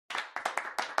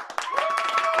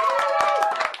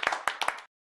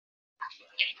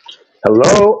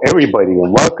Hello, everybody,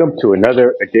 and welcome to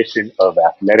another edition of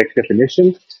Athletic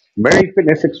Definition, Mary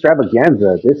Fitness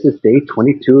Extravaganza. This is day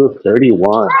 22 of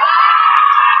 31.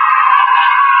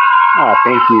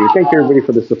 Thank you. Thank you, everybody,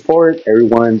 for the support,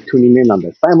 everyone tuning in on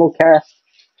the simulcast,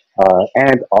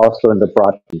 and also in the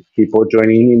broadcast, people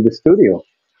joining in the studio.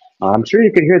 I'm sure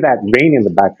you can hear that rain in the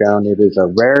background. It is a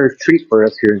rare treat for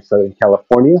us here in Southern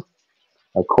California.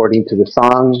 According to the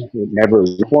song, it never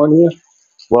rains in California.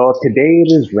 Well, today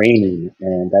it is raining,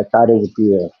 and I thought it would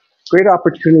be a great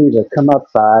opportunity to come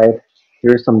outside,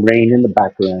 hear some rain in the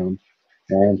background,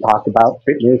 and talk about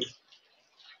fitness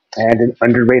and an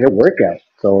underrated workout.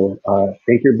 So,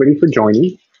 thank you everybody for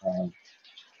joining.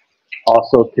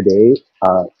 Also, today,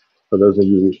 for those of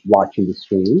you watching the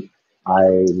stream, I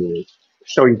will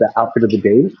show you the outfit of the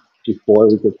day before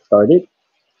we get started.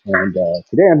 And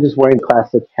today I'm just wearing the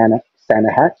classic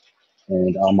Santa hat,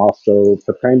 and I'm also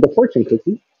preparing the fortune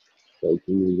cookie. So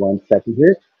give me 1 second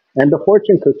here. And the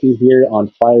fortune cookie here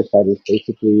on Fireside is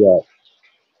basically a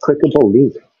clickable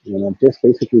link. And I'm just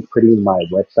basically putting my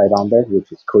website on there,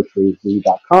 which is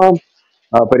coachrayz.com.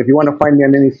 But if you want to find me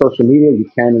on any social media, you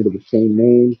can under the same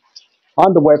name.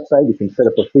 On the website, you can set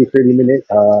up a free 30-minute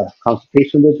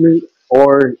consultation with me,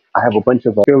 or I have a bunch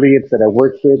of affiliates that I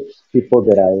work with, people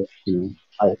that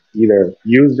I either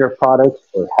use their products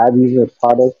or have used their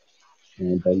products,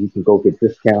 and you can go get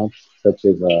discounts such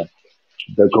as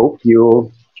the Goat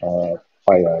Fuel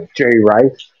by Jerry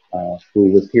Rice,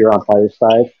 who was here on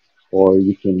Fireside, or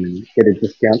you can get a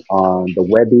discount on the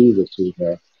Webby, which is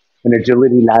an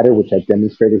agility ladder, which I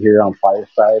demonstrated here on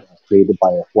Fireside, created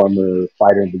by a former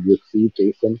fighter in the UFC,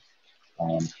 Jason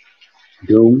um,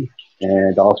 Doom.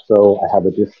 And also, I have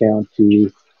a discount to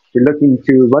if you're looking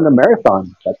to run a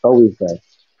marathon. That's always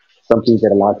something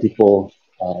that a lot of people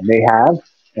may have.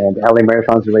 And LA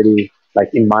Marathon's already like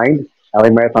in mind. LA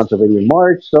Marathon's already in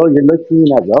March, so you're looking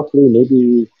at roughly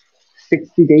maybe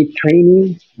 60-day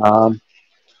training.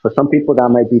 For some people, that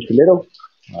might be too little.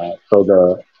 So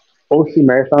the OC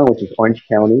Marathon, which is Orange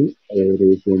County, it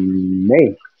is in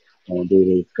May, and it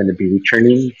is going to be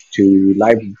returning to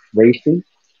live racing.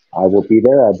 I will be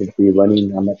there. I will be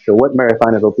running. I'm not sure what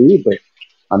marathon it'll be, but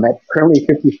I'm at currently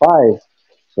 55.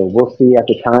 So we'll see at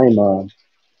the time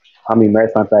how many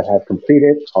marathons I have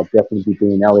completed. I'll definitely be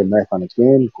doing LA Marathon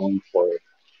again, going for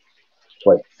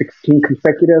what 16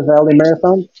 consecutive LA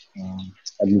marathons.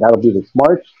 And that'll be this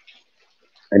March.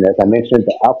 And as I mentioned,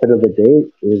 the outfit of the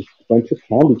day is a bunch of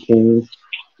candy canes.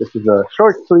 This is a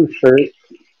short sleeve shirt,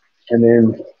 and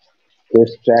then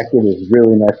this jacket is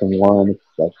really nice and warm. It's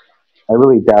like, I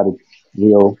really doubt it's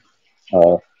real,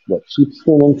 what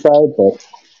sheepskin inside, but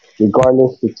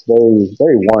regardless, it's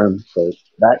very warm. So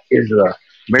that is a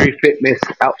Merry Fitness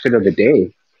outfit of the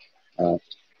day. Uh,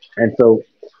 and so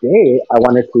today I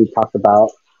wanted to talk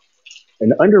about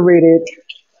an underrated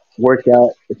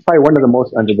workout. It's probably one of the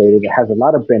most underrated. It has a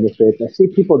lot of benefits. I see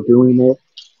people doing it,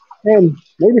 and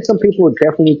maybe some people would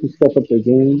definitely need to step up their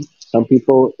game. Some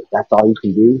people, if that's all you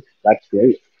can do, that's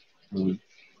great. Um,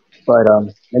 but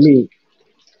let me.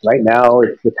 Right now,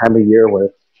 it's the time of year where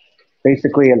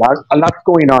basically a lot's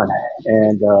going on,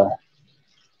 and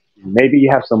maybe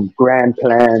you have some grand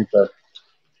plans of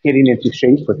getting into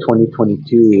shape for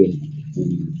 2022,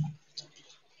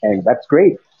 and that's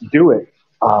great. Do it.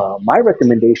 My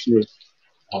recommendation is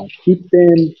keep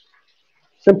them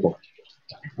simple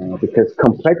because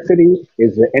complexity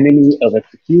is the enemy of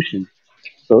execution.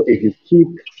 So if you keep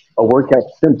a workout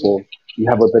simple, you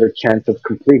have a better chance of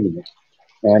completing it.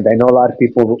 And I know a lot of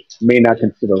people may not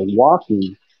consider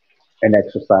walking an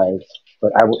exercise,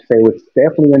 but I would say it's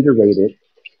definitely underrated.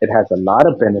 It has a lot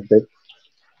of benefits,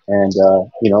 and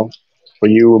for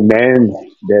you men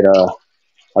that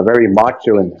are very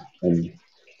macho and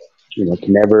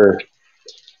can never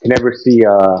see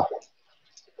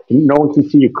no one can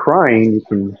see you crying. You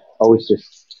can always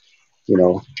just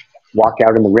walk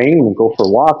out in the rain and go for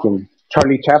a walk. And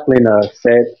Charlie Chaplin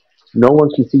said, "No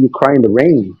one can see you cry in the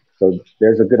rain." So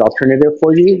there's a good alternative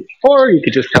for you. Or you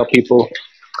could just tell people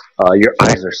your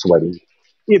eyes are sweating.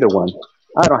 Either one.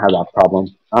 I don't have that problem.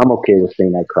 I'm okay with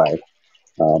saying I cried.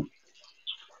 Um,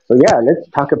 so yeah, let's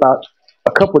talk about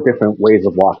a couple different ways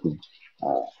of walking.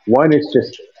 One is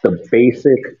just the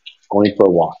basic going for a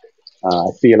walk.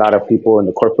 I see a lot of people in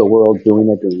the corporate world doing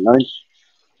it during lunch,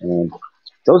 and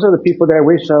those are the people that I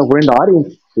wish were in the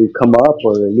audience to come up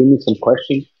or leave me some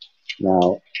questions.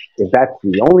 Now, if that's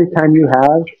the only time you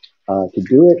have to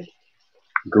do it,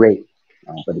 great.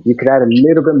 But if you could add a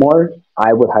little bit more,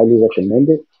 I would highly recommend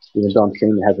it, even though I'm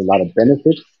saying it has a lot of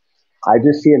benefits. I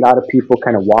just see a lot of people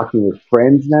kind of walking with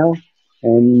friends now,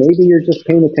 and maybe you're just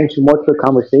paying attention more to the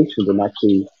conversation than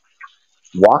actually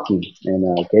walking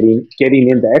and getting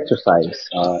in the exercise.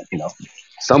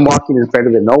 Some walking is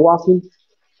better than no walking,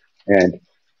 and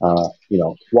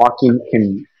walking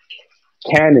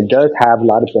can and does have a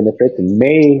lot of benefits and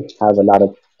may have a lot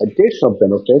of additional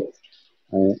benefits.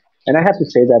 And I have to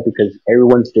say that because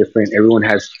everyone's different. Everyone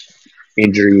has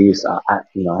injuries. I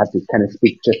have to kind of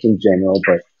speak just in general,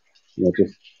 but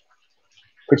just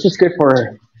it's just good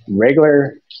for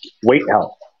regular weight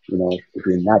health. If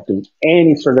you're not doing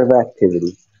any sort of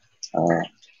activity, uh,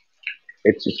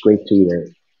 it's just great to either.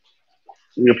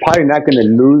 You're probably not going to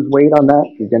lose weight on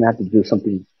that. You're going to have to do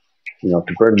something, to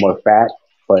burn more fat.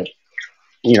 But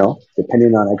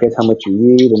depending on I guess how much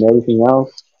you eat and everything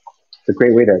else, it's a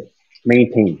great way to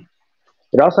maintain.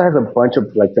 It also has a bunch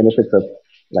of like benefits of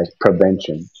like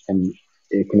prevention, and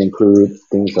it can include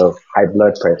things of high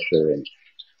blood pressure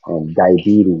and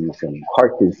diabetes and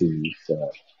heart disease,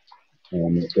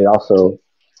 and it also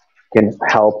can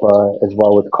help as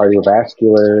well with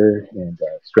cardiovascular and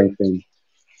strengthen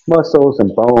muscles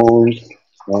and bones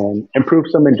and improve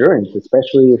some endurance,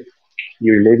 especially if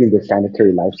you're living the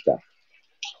sanitary lifestyle.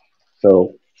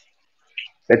 So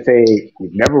let's say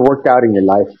you've never worked out in your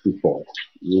life before.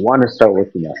 You want to start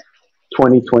working out.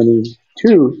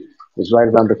 2022 is right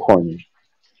around the corner,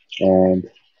 and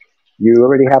you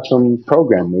already have some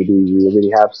program. Maybe you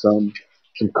already have some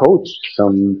coach,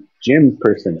 some gym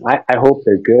person. I hope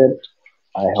they're good.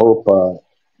 I hope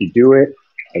you do it.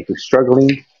 If you're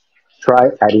struggling, try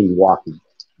adding walking.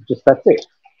 Just that's it.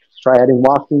 Try adding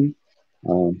walking,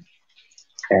 um,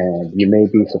 and you may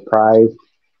be surprised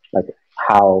like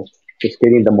how just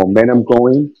getting the momentum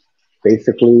going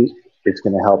basically it's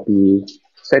going to help you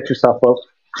set yourself up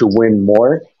to win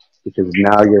more because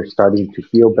now you're starting to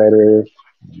feel better,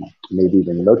 maybe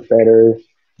even look better,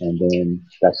 and then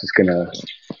that's just going to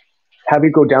have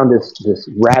you go down this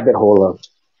rabbit hole of,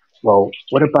 well,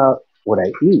 what about what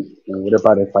I eat, and what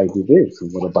about if I do this,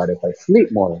 and what about if I sleep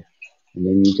more, and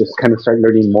then you just kind of start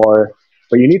learning more,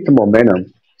 but you need the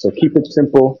momentum. So keep it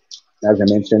simple, as I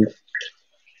mentioned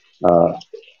uh,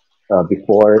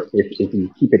 before. If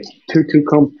you keep it too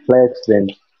complex, then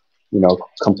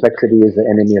complexity is the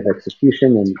enemy of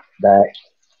execution, and that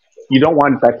you don't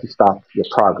want that to stop your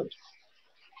progress.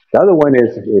 The other one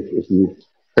is if you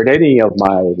heard any of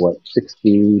my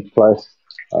 60 plus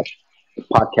uh,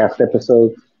 podcast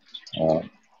episodes, uh,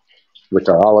 which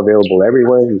are all available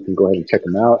everywhere, you can go ahead and check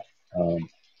them out. Um,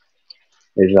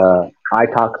 is I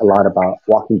talk a lot about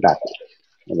walking backwards.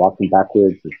 And walking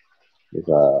backwards is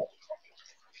a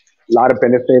lot of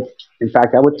benefits. In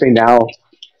fact, I would say now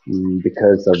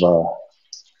because of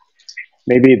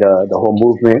maybe the whole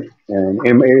movement, and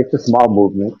it's a small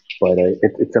movement, but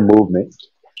it's a movement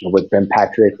with Ben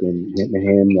Patrick and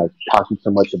him like talking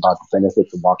so much about the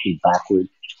benefits of walking backwards.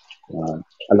 Uh,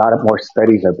 a lot of more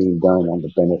studies are being done on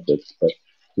the benefits, but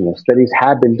studies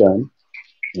have been done,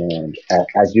 and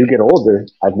as you get older,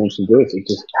 I've mentioned this, it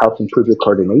just helps improve your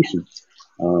coordination.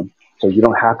 So you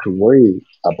don't have to worry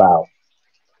about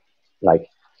like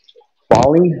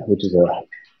falling, which is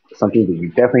something that you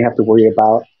definitely have to worry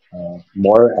about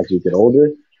more as you get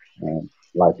older. A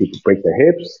lot of people break their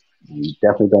hips. You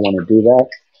definitely don't want to do that.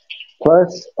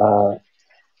 Plus,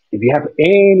 if you have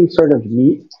any sort of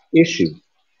knee issue,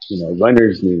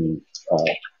 runner's knee,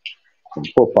 uh, from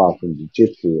football, from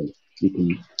jiu-jitsu, you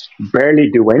can barely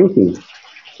do anything.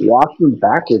 Walking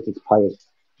backwards is probably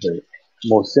the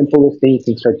most simplest thing you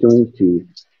can start doing to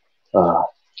uh,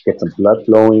 get some blood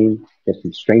flowing, get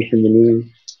some strength in the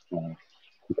knee. Uh,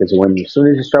 because as soon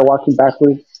as you start walking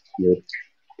backwards, you're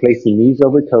placing knees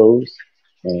over toes,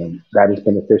 and that is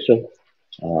beneficial.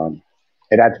 Um,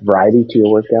 it adds variety to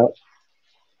your workout.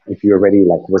 If you're already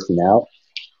like working out,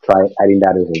 try adding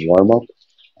that as a warm up.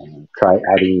 Try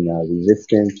adding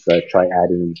resistance. Try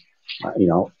adding, you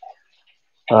know,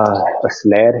 a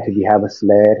sled if you have a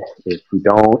sled. If you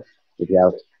don't, if you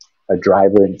have a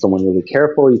driver and someone really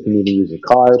careful, you can even use a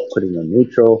car, put it on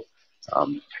neutral.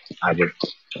 Um, I would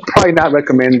probably not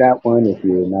recommend that one if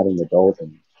you're not an adult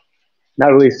and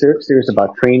not really serious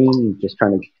about training. You're just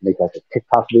trying to make like a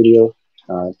TikTok video.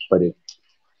 But if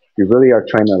you really are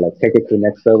trying to like take it to the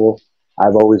next level,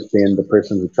 I've always been the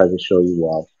person who tries to show you,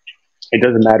 well, it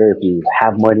doesn't matter if you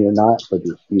have money or not, but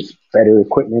you use better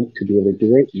equipment to be able to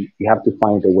do it. You have to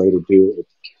find a way to do it with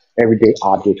everyday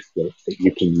objects that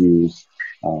you can use.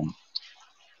 Um,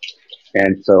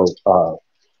 and so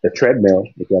the treadmill,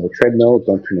 if you have a treadmill,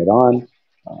 don't turn it on.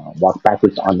 Walk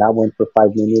backwards on that one for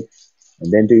 5 minutes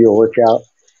and then do your workout.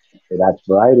 So that's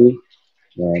variety.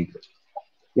 And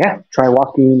yeah, try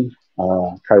walking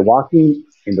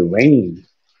in the rain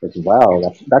as well.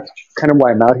 That's kind of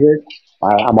why I'm out here.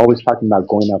 I'm always talking about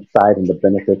going outside and the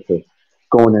benefits of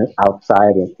going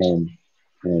outside and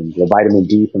the vitamin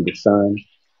D from the sun,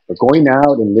 but going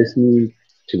out and listening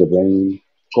to the rain,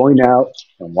 going out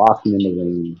and walking in the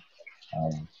rain,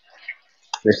 um,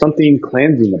 there's something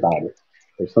cleansing about it.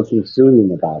 There's something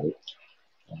soothing about it.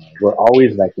 We're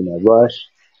always like in a rush,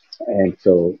 and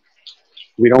so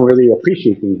we don't really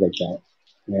appreciate things like that.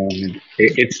 And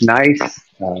it's nice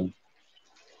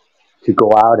to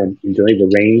go out and enjoy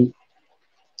the rain.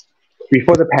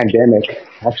 Before the pandemic,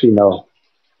 actually no,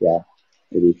 yeah,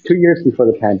 maybe 2 years before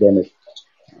the pandemic,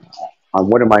 on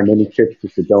one of my many trips to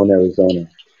Sedona, Arizona,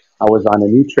 I was on a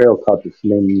new trail called the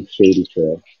Slim Shady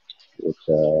Trail, which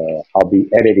I'll be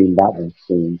editing that one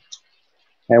soon.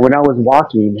 And when I was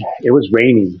walking, it was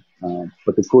raining.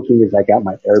 But the cool thing is, I got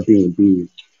my Airbnb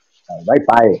right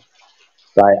by it.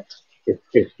 So if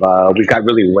we got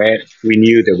really wet, we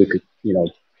knew that we could,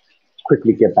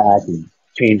 quickly get back and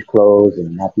change clothes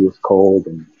and not be as cold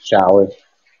and shower.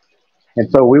 And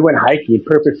so we went hiking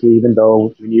purposely, even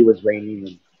though we knew it was raining.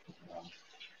 And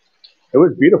it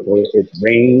was beautiful. It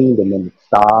rained and then it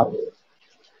stopped.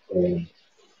 And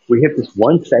we hit this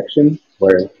one section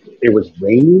where it was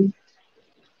raining,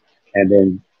 and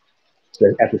then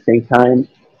at the same time,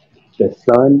 the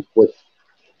sun was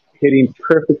hitting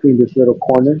perfectly in this little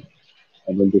corner.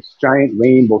 And then this giant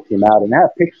rainbow came out, and I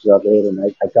have pictures of it, and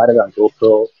I got it on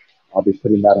GoPro. I'll be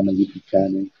putting that on my YouTube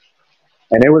channel.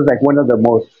 And it was like one of the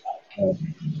most uh,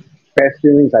 best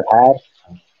feelings I've had,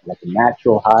 like a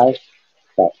natural high,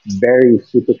 felt very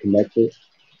super connected.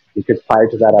 Because prior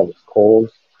to that, I was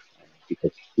cold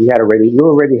because we were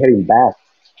already heading back.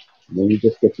 And then you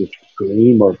just get this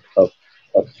gleam of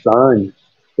sun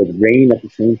with rain at the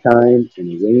same time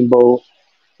and a rainbow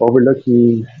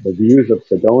overlooking the views of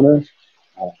Sedona.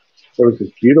 Uh, it was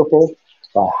just beautiful.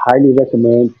 So I highly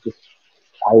recommend just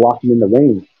try walking in the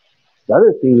rain. The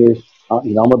other thing is,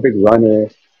 I'm a big runner,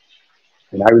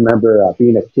 and I remember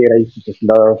being a kid, I used to just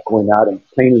love going out and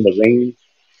playing in the rain.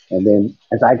 And then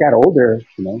as I got older,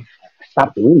 I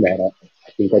stopped doing that.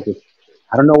 I think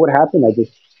I don't know what happened. I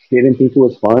just didn't think it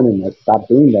was fun, and I stopped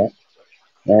doing that.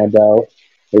 And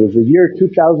it was the year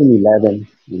 2011,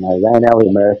 and I ran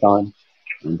LA Marathon.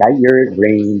 And that year it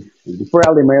rained. And before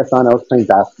LA Marathon, I was playing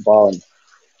basketball,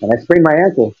 and I sprained my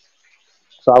ankle.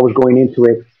 So I was going into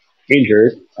it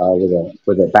injured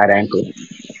with a bad ankle.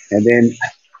 And then,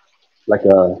 like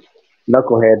a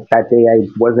knucklehead, that day I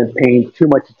wasn't paying too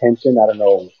much attention. I don't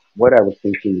know what I was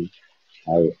thinking.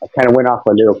 I kind of went off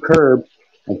a little curb,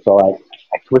 and so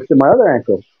I twisted my other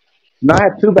ankle. Now I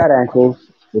have two bad ankles.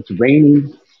 It's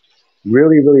raining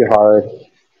really, really hard.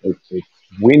 It's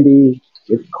windy.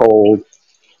 It's cold.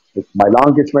 It's my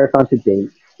longest marathon to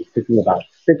date. It took me about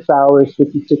 6 hours,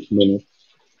 56 minutes.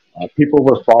 People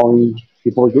were falling.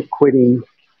 People were quitting.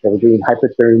 They were getting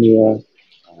hypothermia.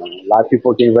 A lot of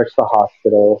people were getting rushed to the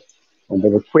hospital. When they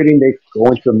were quitting, they go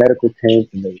into a medical tent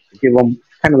and they give them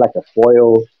kind of like a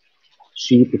foil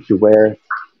sheet that you wear.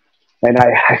 And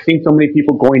I seen so many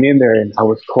people going in there, and I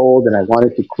was cold, and I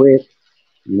wanted to quit.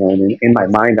 And in my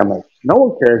mind, I'm like, no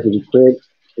one cares if you quit.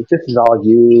 It just is all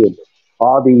you, and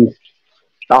all these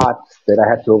thoughts that I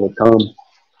had to overcome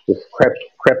just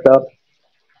crept up,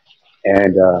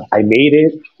 and I made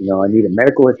it. I needed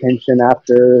medical attention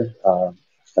after.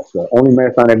 That's the only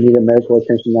marathon I needed medical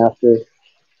attention after,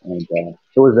 and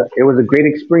it was a great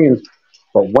experience.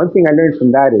 But one thing I learned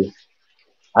from that is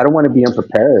I don't want to be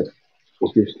unprepared.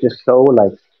 If you're just so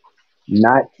like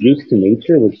not used to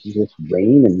nature, which is just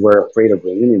rain, and we're afraid of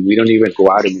rain, and we don't even go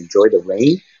out and enjoy the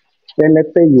rain. Then let's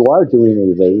say you are doing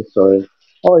a race, or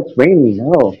oh, it's raining.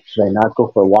 No, should I not go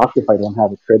for a walk if I don't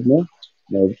have a treadmill?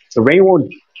 The rain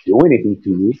won't do anything to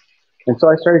you. And so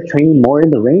I started training more in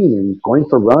the rain and going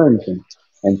for runs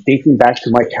and thinking back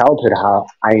to my childhood how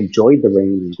I enjoyed the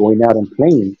rain and going out and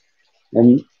playing.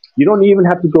 And you don't even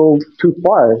have to go too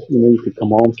far. You could come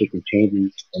home, take some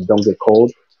change, and don't get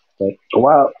cold. But go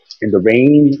out in the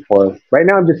rain, or right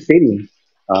now I'm just sitting,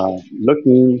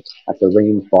 looking at the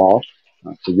rain fall.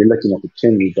 So you're looking at the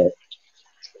chimney, but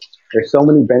there's so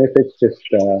many benefits just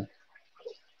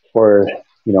for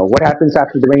what happens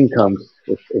after the rain comes.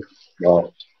 It's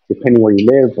well, depending where you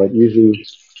live, but usually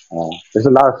there's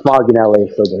a lot of smog in LA,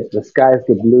 so the skies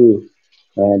get blue,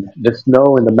 and the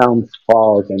snow in the mountains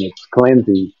falls, and it's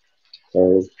cleansing.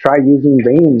 So try using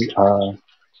rain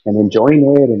and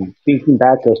enjoying it, and thinking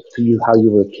back of to you how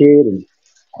you were a kid, and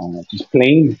just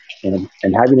playing and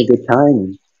having a good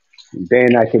time. And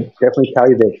then I can definitely tell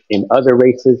you that in other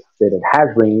races that it has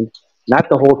rained, not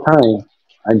the whole time,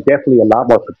 I'm definitely a lot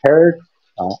more prepared.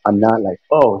 I'm not like,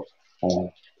 uh,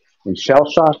 in shell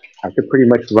shock. I could pretty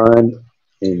much run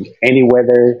in any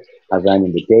weather. I've ran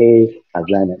in the day. I've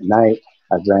ran at night.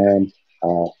 I've ran.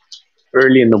 Uh,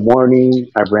 Early in the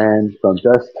morning, I ran from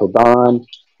dusk till dawn.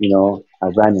 I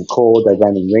ran in cold, I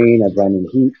ran in rain, I ran in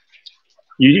heat.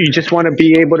 You just want to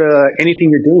be able to, anything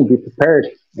you're doing, be prepared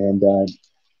and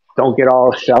don't get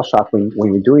all shell shocked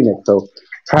when you're doing it. So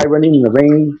try running in the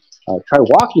rain, try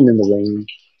walking in the rain,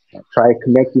 try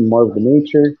connecting more with the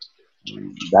nature.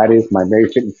 That is my Mary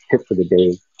Fitness tip for the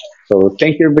day. So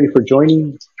thank you everybody for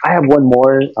joining. I have one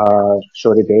more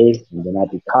show today, and then I'll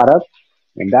be caught up,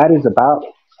 and that is about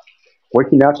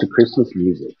working out to Christmas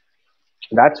music.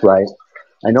 That's right.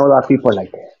 I know a lot of people are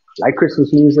like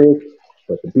Christmas music,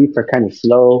 but the beats are kind of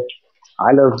slow.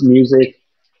 I love music,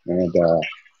 and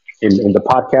in the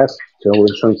podcast, so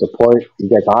we're showing support. You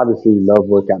guys obviously love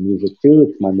workout music too.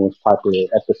 It's my most popular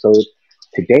episode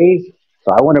today.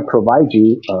 So I want to provide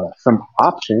you some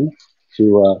options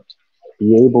to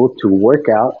be able to work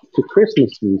out to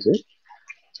Christmas music.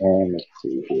 And let's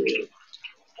see here,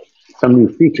 some new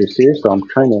features here. So I'm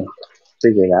trying to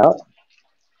figure it out.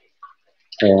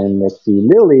 And let's see,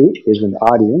 Lily is an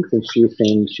audience, and she's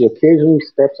saying she occasionally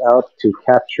steps out to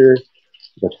capture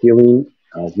the feeling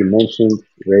you mentioned,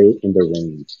 Ray, in the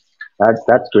rain.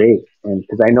 That's great, and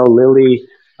because I know Lily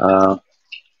uh,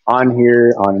 on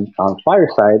here on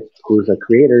Fireside, who's a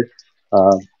creator,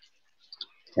 uh,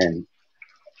 and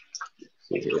let's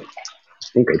see here, I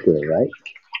think I did it right.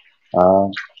 Uh,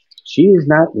 she is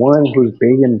not one who's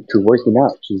big into working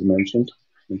out. She's mentioned,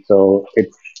 and so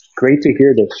it's great to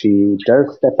hear that she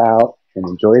does step out and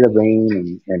enjoy the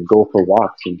rain and go for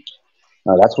walks. And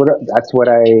that's what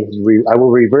I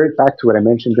will revert back to what I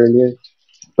mentioned earlier.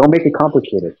 Don't make it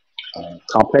complicated.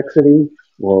 Complexity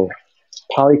will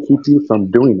probably keep you from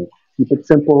doing it. Keep it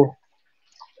simple.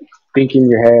 Think in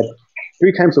your head.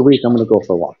 3 times a week, I'm going to go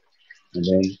for a walk, and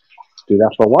then do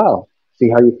that for a while. See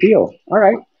how you feel. All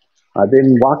right. I've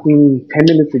been walking 10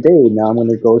 minutes a day. Now I'm going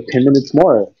to go 10 minutes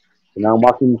more. So now I'm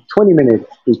walking 20 minutes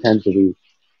 3 times a week.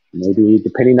 Maybe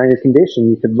depending on your condition,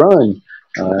 you could run.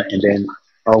 And then,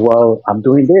 oh, well, I'm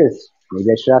doing this.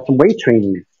 Maybe I should have some weight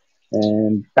training.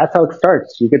 And that's how it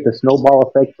starts. You get the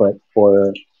snowball effect, but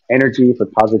for energy, for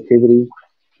positivity,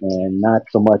 and not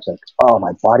so much like, oh,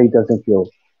 my body doesn't feel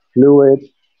fluid.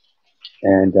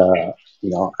 And,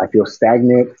 I feel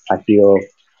stagnant. I feel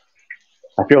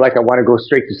like I want to go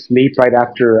straight to sleep right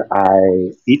after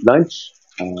I eat lunch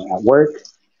at work.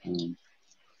 Um,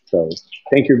 so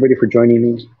thank you everybody for joining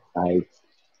me. I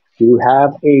do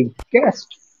have a guest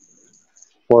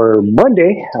for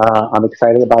Monday. I'm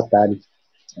excited about that.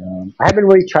 I haven't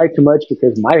really tried too much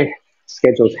because my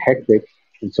schedule is hectic,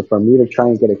 and so for me to try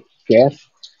and get a guest,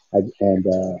 and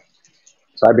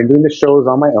so I've been doing the shows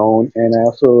on my own, and I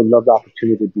also love the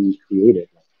opportunity to be creative,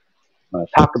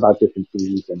 talk about different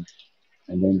things,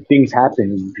 and then things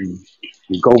happen, and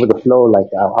you go with the flow. Like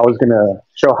I was gonna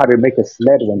show how to make a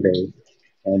sled one day,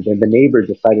 and then the neighbor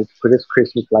decided to put his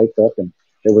Christmas lights up, and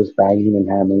there was banging and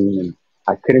hammering, and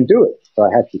I couldn't do it. So I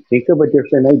had to think of a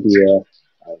different idea,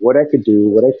 what I could do,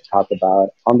 what I could talk about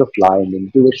on the fly, and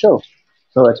then do a show.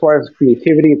 So as far as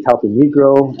creativity, it's helping me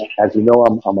grow. As you know,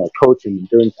 I'm a coach and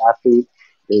endurance athlete.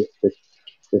 This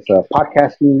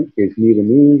podcasting is new to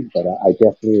me, but I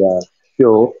definitely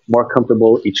feel more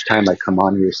comfortable each time I come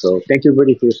on here. So thank you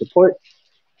everybody for your support.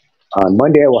 On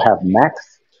Monday, I will have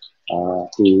Max,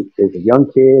 who is a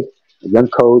young kid, a young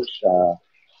coach.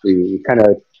 We kind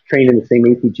of train in the same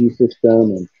APG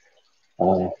system, and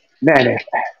man,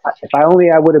 if I only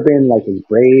I would have been like as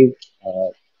brave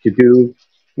to do,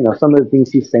 some of the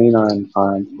things he's saying on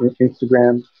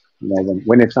Instagram.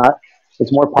 When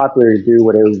it's more popular to do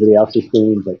what everybody else is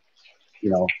doing. But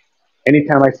you know,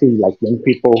 anytime I see like young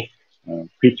people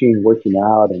preaching, working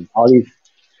out, and all these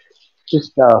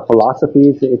just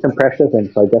philosophies, it's impressive.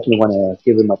 And so I definitely want to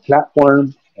give him a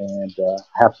platform and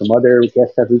have some other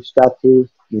guests I've reached out to.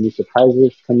 Many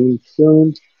surprises coming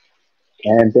soon.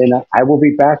 And then I will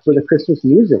be back for the Christmas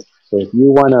music. So if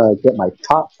you want to get my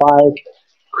top 5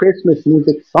 Christmas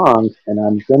music songs, and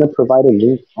I'm going to provide a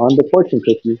link on the fortune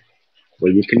cookie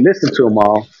where you can listen to them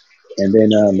all. And then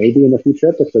maybe in a future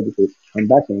episode, you could come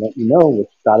back and let me know which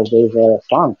out of those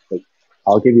songs. But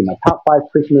I'll give you my top 5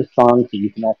 Christmas songs that you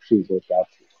can actually work out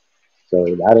to.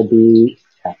 So that'll be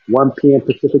at 1 p.m.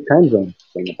 Pacific time zone,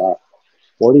 so in about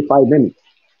 45 minutes.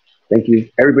 Thank you,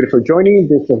 everybody, for joining.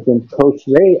 This has been Coach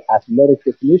Ray, Athletic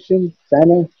Definition.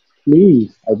 Santa,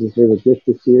 please, I deserve a gift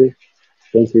this year.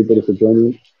 Thanks, everybody, for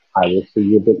joining. I will see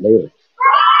you a bit later.